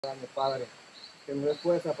Grande, Padre, que nos dé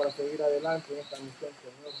fuerza para seguir adelante en esta misión,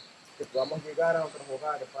 Señor, que podamos llegar a nuestros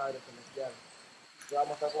hogares, Padre Celestial, que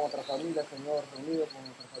podamos estar con nuestra familia, Señor, reunidos con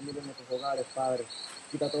nuestra familia en nuestros hogares, Padre.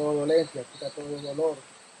 Quita toda dolencia, quita todo dolor,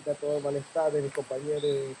 quita todo el malestar de mis compañeros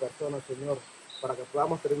y de mis personas, Señor, para que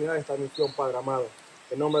podamos terminar esta misión, Padre amado.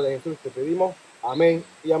 En nombre de Jesús te pedimos, amén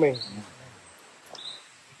y amén.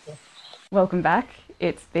 Welcome back.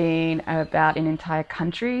 It's been about an entire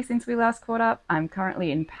country since we last caught up. I'm currently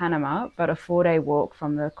in Panama, but a 4-day walk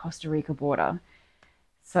from the Costa Rica border.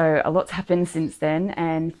 So a lot's happened since then.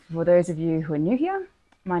 And for those of you who are new here,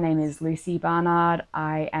 my name is Lucy Barnard.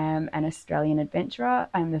 I am an Australian adventurer.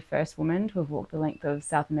 I'm the first woman to have walked the length of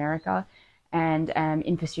South America and am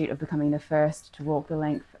in pursuit of becoming the first to walk the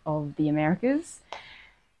length of the Americas.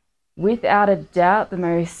 Without a doubt, the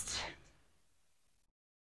most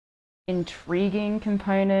intriguing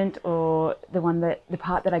component, or the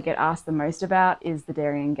part that I get asked the most about, is the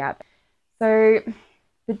Darién Gap. So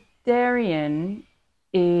the Darién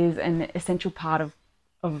is an essential part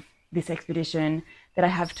of this expedition that I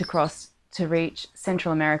have to cross to reach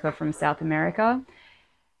Central America from South America.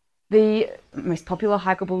 The most popular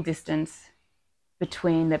hikeable distance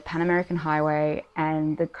between the Pan American Highway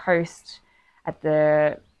and the coast at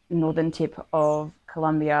the northern tip of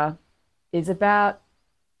Colombia is about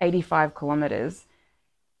 85 kilometers.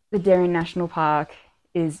 The Darién National Park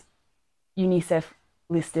is UNICEF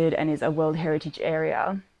listed and is a World Heritage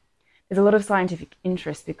Area. There's a lot of scientific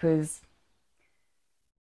interest because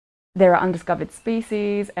there are undiscovered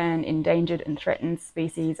species and endangered and threatened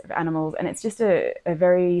species of animals, and it's just a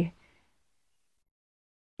very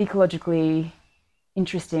ecologically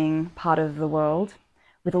interesting part of the world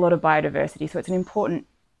with a lot of biodiversity. So it's an important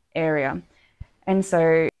area. And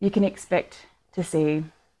so you can expect to see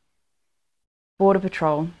Border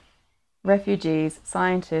Patrol, refugees,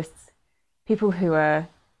 scientists, people who are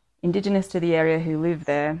Indigenous to the area who live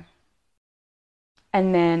there,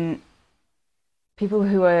 and then people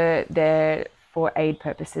who are there for aid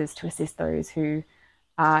purposes to assist those who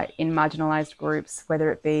are in marginalised groups,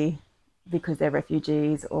 whether it be because they're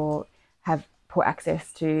refugees or have poor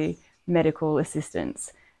access to medical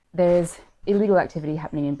assistance. There's illegal activity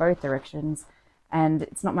happening in both directions, and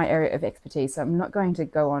it's not my area of expertise, so I'm not going to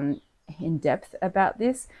go on in depth about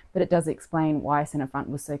this, but it does explain why SENAFRONT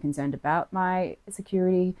was so concerned about my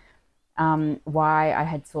security, why I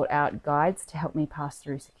had sought out guides to help me pass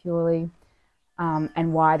through securely,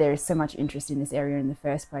 and why there is so much interest in this area in the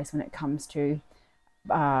first place when it comes to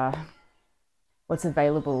what's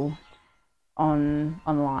available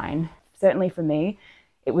online. Certainly for me,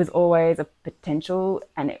 it was always a potential,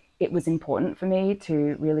 and it was important for me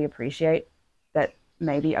to really appreciate that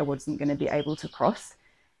maybe I wasn't going to be able to cross.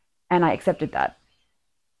 And I accepted that.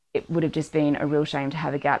 It would have just been a real shame to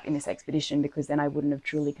have a gap in this expedition, because then I wouldn't have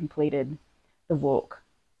truly completed the walk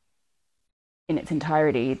in its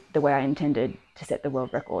entirety the way I intended to set the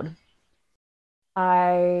world record.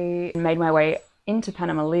 I made my way into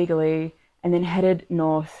Panama legally and then headed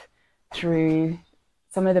north through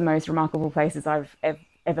some of the most remarkable places I've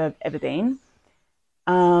ever been.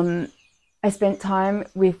 I spent time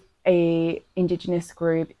with an Indigenous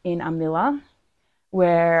group in Amila,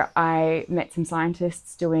 where I met some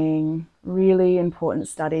scientists doing really important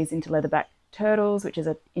studies into leatherback turtles, which is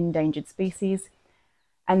an endangered species,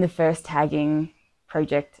 and the first tagging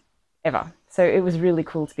project ever. So it was really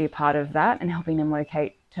cool to be a part of that and helping them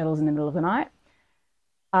locate turtles in the middle of the night.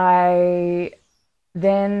 I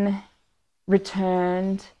then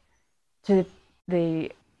returned to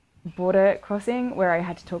the border crossing, where I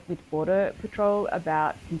had to talk with Border Patrol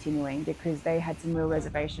about continuing, because they had some real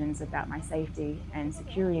reservations about my safety and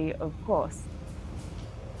security, of course.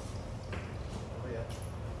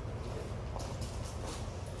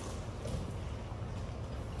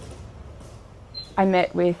 I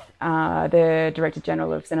met with the Director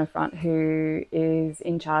General of SENAFRONT, who is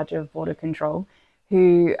in charge of border control,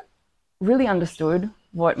 who really understood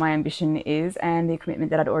what my ambition is and the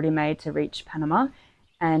commitment that I'd already made to reach Panama,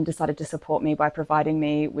 and decided to support me by providing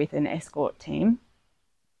me with an escort team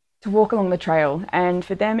to walk along the trail. And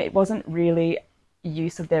for them, it wasn't really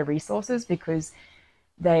use of their resources, because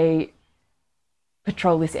they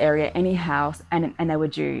patrol this area anyhow, and they were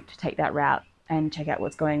due to take that route and check out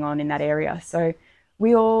what's going on in that area. So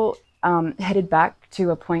we all headed back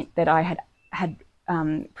to a point that I had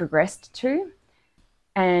progressed to,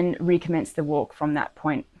 and recommenced the walk from that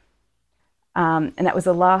point. And that was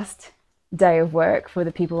the last day of work for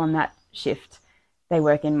the people on that shift. They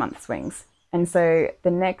work in month swings. And so the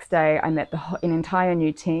next day I met an entire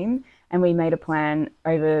new team, and we made a plan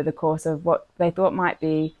over the course of what they thought might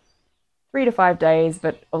be 3 to 5 days,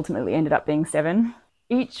 but ultimately ended up being 7.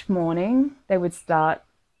 each morning they would start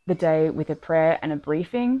the day with a prayer and a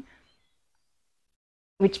briefing,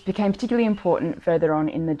 which became particularly important further on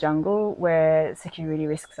in the jungle where security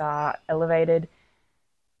risks are elevated.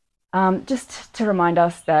 Just to remind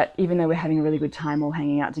us that even though we're having a really good time all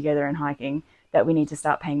hanging out together and hiking, that we need to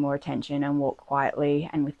start paying more attention and walk quietly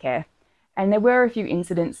and with care. And there were a few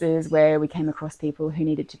incidences where we came across people who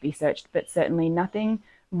needed to be searched, but certainly nothing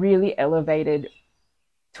really elevated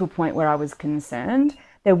to a point where I was concerned.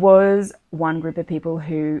 There was one group of people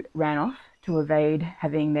who ran off to evade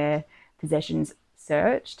having their possessions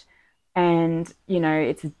searched. And, you know,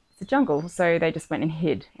 it's a jungle, so they just went and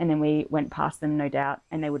hid. And then we went past them, no doubt,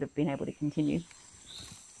 and they would have been able to continue.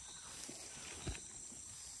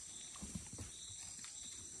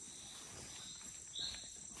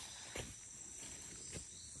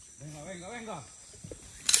 Venga, venga, venga.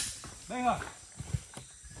 Venga.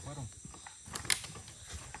 Fueron.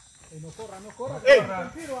 No corra, no corra.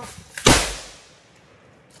 Tranquilo.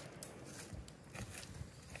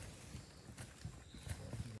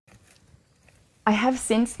 I have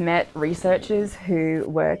since met researchers who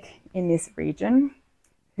work in this region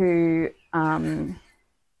who have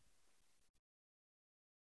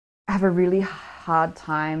a really hard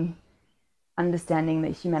time understanding the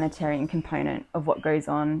humanitarian component of what goes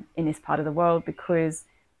on in this part of the world, because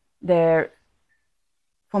they're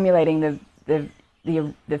formulating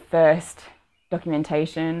the first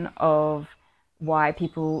documentation of why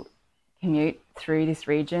people commute through this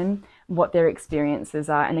region, what their experiences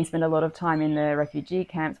are, and they spend a lot of time in the refugee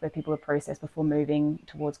camps where people are processed before moving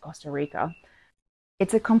towards Costa Rica.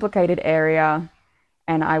 It's a complicated area,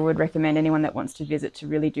 and I would recommend anyone that wants to visit to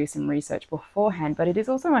really do some research beforehand, but it is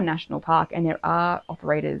also a national park, and there are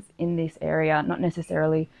operators in this area, not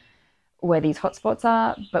necessarily where these hotspots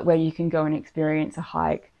are, but where you can go and experience a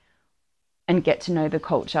hike and get to know the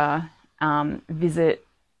culture, visit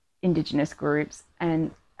Indigenous groups,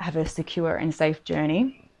 and have a secure and safe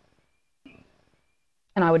journey.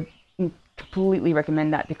 And I would completely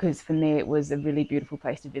recommend that, because for me it was a really beautiful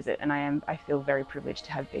place to visit, and I feel very privileged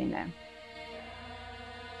to have been there.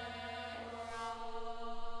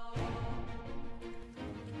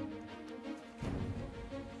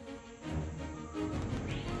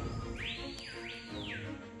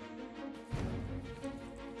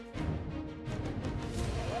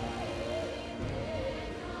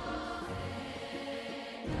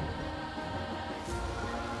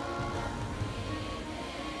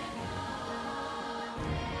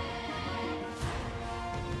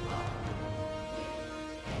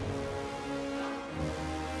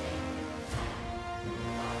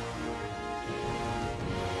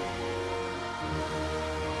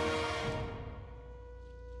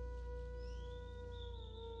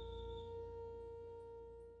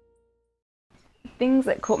 Things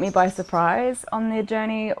that caught me by surprise on their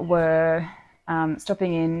journey were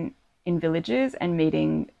stopping in villages and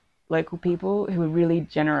meeting local people who were really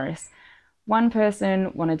generous. One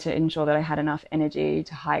person wanted to ensure that I had enough energy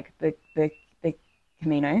to hike the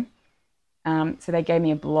Camino. So they gave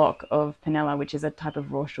me a block of panela, which is a type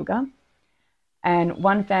of raw sugar. And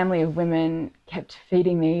one family of women kept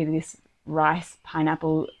feeding me this rice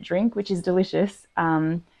pineapple drink, which is delicious.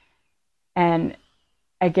 And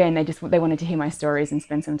again, they wanted to hear my stories and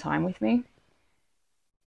spend some time with me.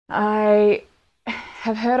 I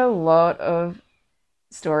have heard a lot of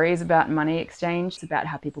stories about money exchange, about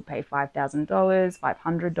how people pay $5,000,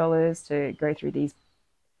 $500 to go through these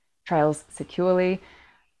trails securely.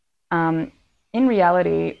 In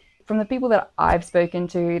reality, from the people that I've spoken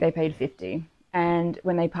to, they paid $50. And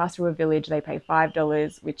when they pass through a village, they pay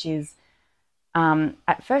 $5, which is,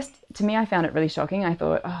 at first, to me, I found it really shocking. I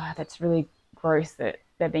thought, oh, that's really gross that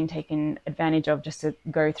they're being taken advantage of just to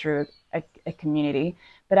go through a community.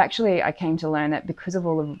 But actually, I came to learn that because of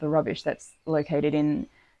all of the rubbish that's located in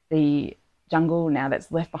the jungle now,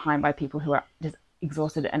 that's left behind by people who are just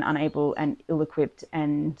exhausted and unable and ill-equipped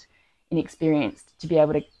and inexperienced to be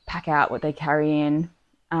able to pack out what they carry in,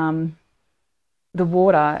 the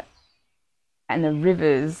water and the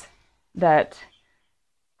rivers that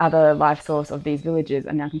are the life source of these villages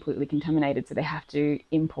are now completely contaminated, so they have to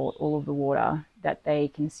import all of the water that they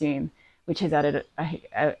consume, which has added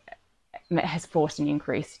has forced an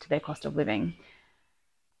increase to their cost of living.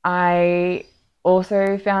 I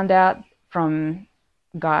also found out from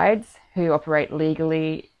guides who operate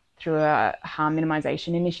legally through a harm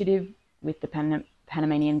minimization initiative with the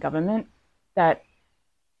Panamanian government that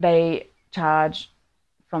they charge,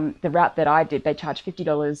 from the route that I did, they charge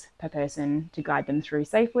 $50 per person to guide them through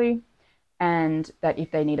safely, and that if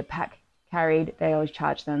they need a pack carried, they always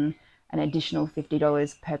charge them an additional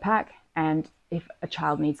 $50 per pack, and if a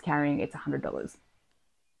child needs carrying, it's $100.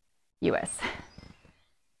 US.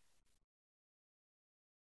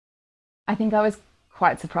 I think I was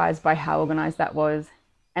quite surprised by how organized that was,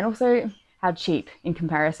 and also how cheap in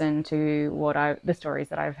comparison to the stories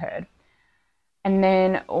that I've heard. And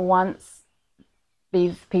then once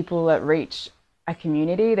these people reach a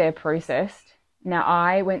community, they're processed. Now,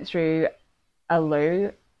 I went through a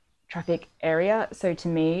low traffic area, so to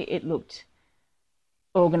me it looked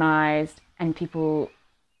organized and people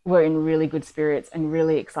were in really good spirits and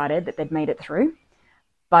really excited that they'd made it through.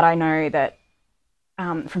 But I know that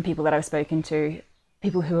from people that I've spoken to,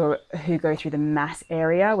 people who go through the mass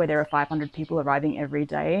area where there are 500 people arriving every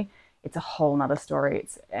day, it's a whole nother story.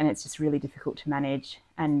 And it's just really difficult to manage,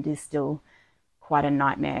 and is still quite a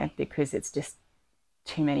nightmare because it's just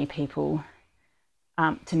too many people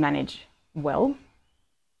to manage well.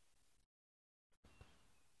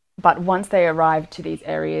 But once they arrive to these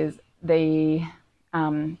areas, the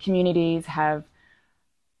communities have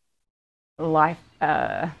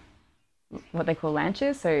what they call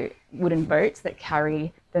lanches, so wooden boats that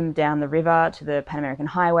carry them down the river to the Pan American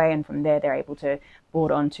Highway, and from there they're able to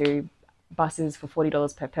board onto buses for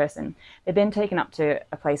 $40 per person. They're then taken up to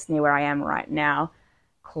a place near where I am right now,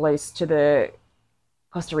 close to the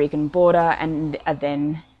Costa Rican border, and are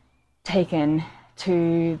then taken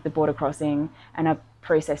to the border crossing and are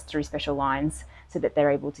processed through special lines so that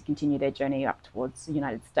they're able to continue their journey up towards the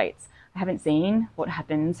United States. I haven't seen what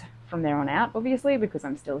happens from there on out, obviously, because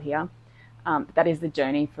I'm still here. But that is the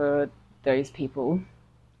journey for those people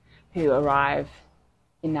who arrive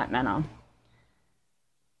in that manner.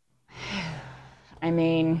 I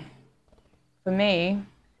mean, for me,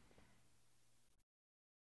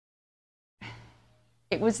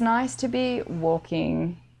 it was nice to be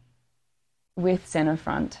walking with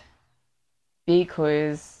SENAFRONT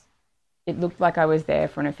because it looked like I was there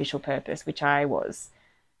for an official purpose, which I was.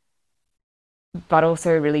 But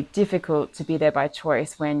also really difficult to be there by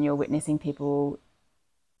choice when you're witnessing people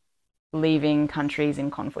leaving countries in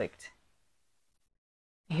conflict,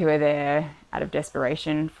 who are there out of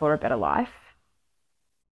desperation for a better life.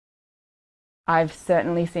 I've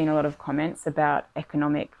certainly seen a lot of comments about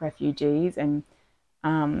economic refugees and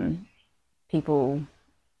people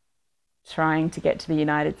trying to get to the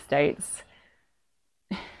United States,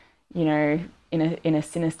 you know, in a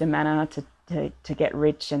sinister manner to get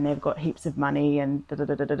rich, and they've got heaps of money and da da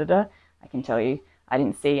da da da da. I can tell you, I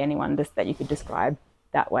didn't see anyone that you could describe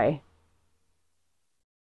that way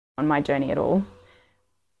on my journey at all.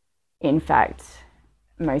 In fact,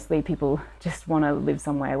 mostly people just want to live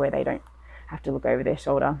somewhere where they don't have to look over their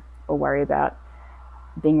shoulder or worry about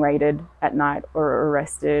being raided at night or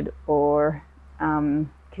arrested or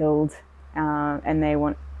killed, and they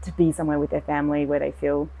want to be somewhere with their family where they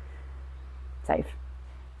feel safe.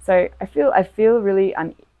 So I feel really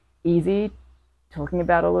uneasy talking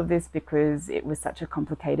about all of this because it was such a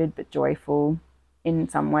complicated but joyful, in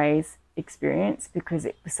some ways, experience, because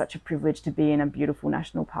it was such a privilege to be in a beautiful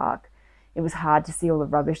national park. It was hard to see all the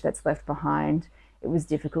rubbish that's left behind. It was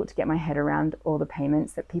difficult to get my head around all the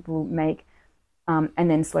payments that people make, and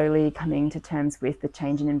then slowly coming to terms with the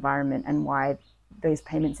change in environment and why those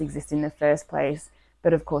payments exist in the first place.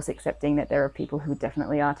 But of course, accepting that there are people who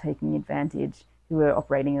definitely are taking advantage, who are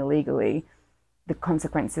operating illegally. The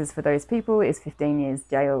consequences for those people is 15 years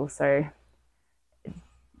jail. So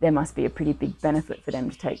there must be a pretty big benefit for them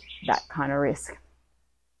to take that kind of risk.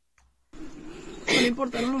 No le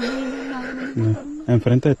importaron los niños, nada, no le importaron.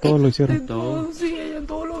 Enfrente de todos lo hicieron. De todo, sí, ella en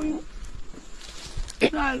todo lo vio.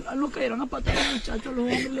 A lo que eran a patar a los muchachos, los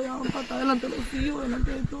hombres le daban patada delante de los hijos,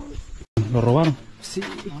 delante de todos. ¿Lo robaron? Sí.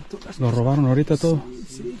 ¿Lo robaron ahorita todo?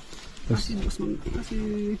 Sí. Pues,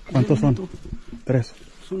 Casi ¿cuántos son? 3.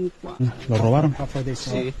 Son 4. ¿Lo robaron?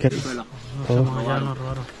 Sí. ¿Qué? ¿Todo? Ya lo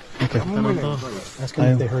robaron. Okay.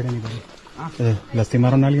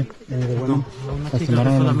 ¿Lastimaron a alguien? No, una chica que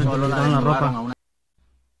 ¿Lastimaron a solamente alguien? le quitaron la ropa.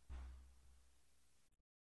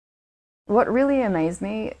 What really amazed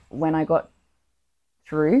me when I got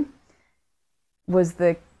through was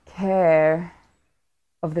the care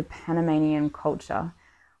of the Panamanian culture.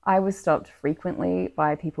 I was stopped frequently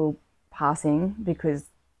by people passing because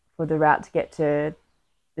for the route to get to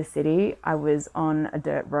the city, I was on a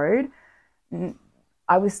dirt road.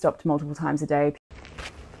 I was stopped multiple times a day.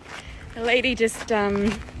 A lady just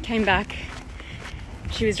came back.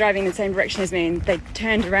 She was driving the same direction as me, and they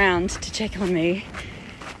turned around to check on me.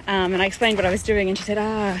 And I explained what I was doing, and she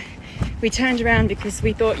said, we turned around because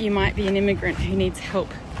we thought you might be an immigrant who needs help.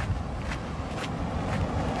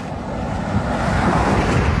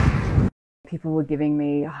 People were giving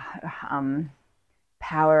me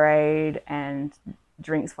Powerade and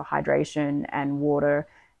drinks for hydration and water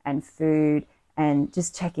and food and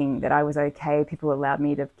just checking that I was okay. People allowed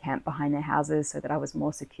me to camp behind their houses so that I was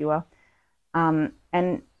more secure.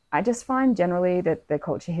 And I just find generally that the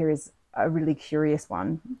culture here is a really curious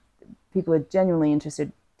one. People are genuinely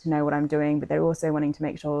interested to know what I'm doing, but they're also wanting to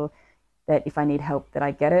make sure that if I need help that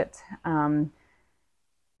I get it.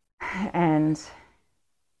 And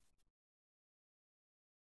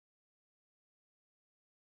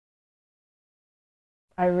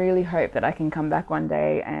I really hope that I can come back one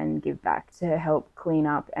day and give back to help clean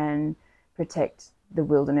up and protect the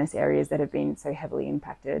wilderness areas that have been so heavily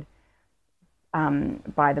impacted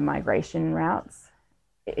by the migration routes.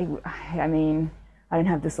 I mean, I don't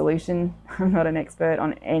have the solution. I'm not an expert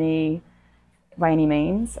on by any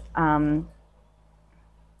means. But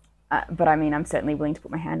I mean, I'm certainly willing to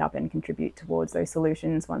put my hand up and contribute towards those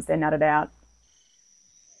solutions once they're nutted out.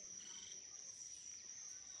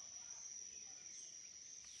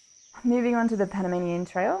 Moving on to the Panamanian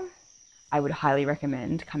Trail, I would highly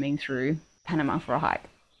recommend coming through Panama for a hike,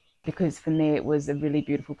 because for me it was a really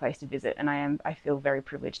beautiful place to visit, and I feel very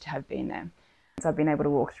privileged to have been there. So I've been able to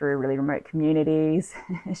walk through really remote communities,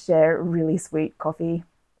 share really sweet coffee,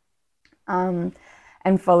 and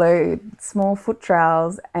follow small foot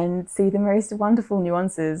trails and see the most wonderful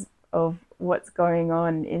nuances of what's going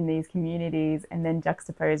on in these communities, and then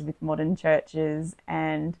juxtaposed with modern churches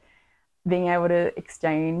and being able to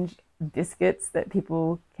exchange biscuits that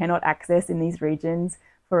people cannot access in these regions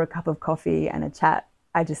for a cup of coffee and a chat,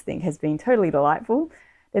 I just think has been totally delightful.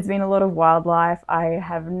 There's been a lot of wildlife. I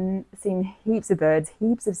have seen heaps of birds,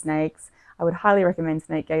 heaps of snakes. I would highly recommend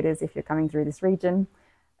snake gators if you're coming through this region.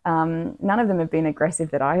 None of them have been aggressive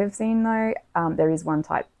that I have seen though. There is one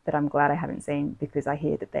type that I'm glad I haven't seen, because I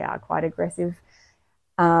hear that they are quite aggressive.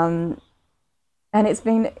 And it's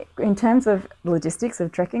been, in terms of logistics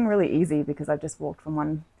of trekking, really easy, because I've just walked from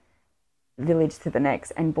one village to the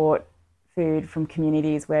next and bought food from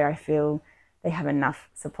communities where I feel they have enough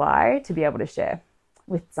supply to be able to share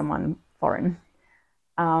with someone foreign.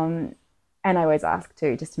 And I always ask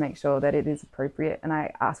too, just to make sure that it is appropriate, and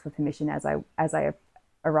I ask for permission as I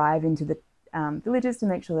arrive into the villages to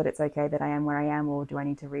make sure that it's okay that I am where I am, or do I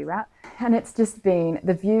need to reroute. And it's just been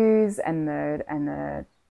the views and the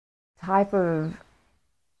type of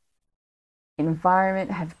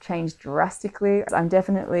environment have changed drastically. I'm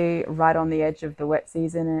definitely right on the edge of the wet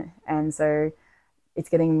season, and so it's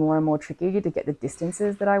getting more and more tricky to get the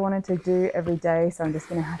distances that I wanted to do every day. So I'm just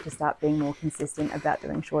going to have to start being more consistent about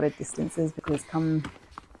doing shorter distances, because come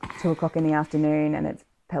 2 o'clock in the afternoon and it's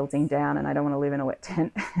pelting down and I don't want to live in a wet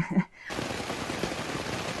tent.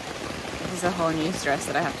 This is a whole new stress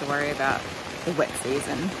that I have to worry about, the wet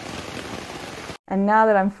season. And now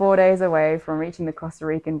that I'm 4 days away from reaching the Costa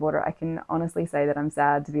Rican border, I can honestly say that I'm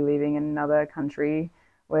sad to be leaving another country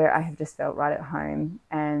where I have just felt right at home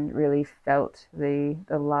and really felt the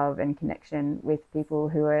love and connection with people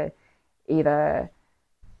who are either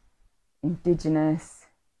Indigenous,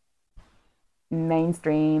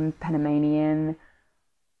 mainstream Panamanian,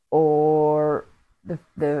 or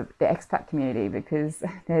the expat community, because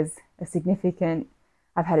there's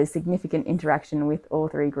I've had a significant interaction with all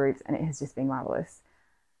 3 groups, and it has just been marvelous.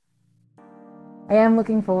 I am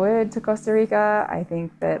looking forward to Costa Rica. I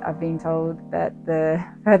think that I've been told that the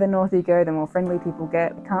further north you go, the more friendly people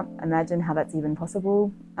get. I can't imagine how that's even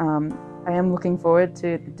possible. I am looking forward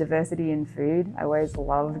to the diversity in food. I always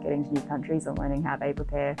love getting to new countries and learning how they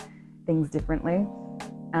prepare things differently.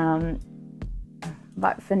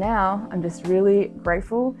 But for now, I'm just really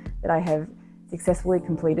grateful that I have successfully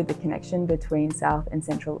completed the connection between South and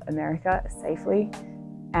Central America safely,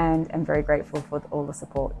 and I'm very grateful for all the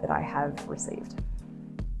support that I have received.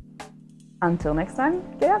 Until next time,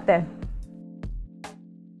 get out there.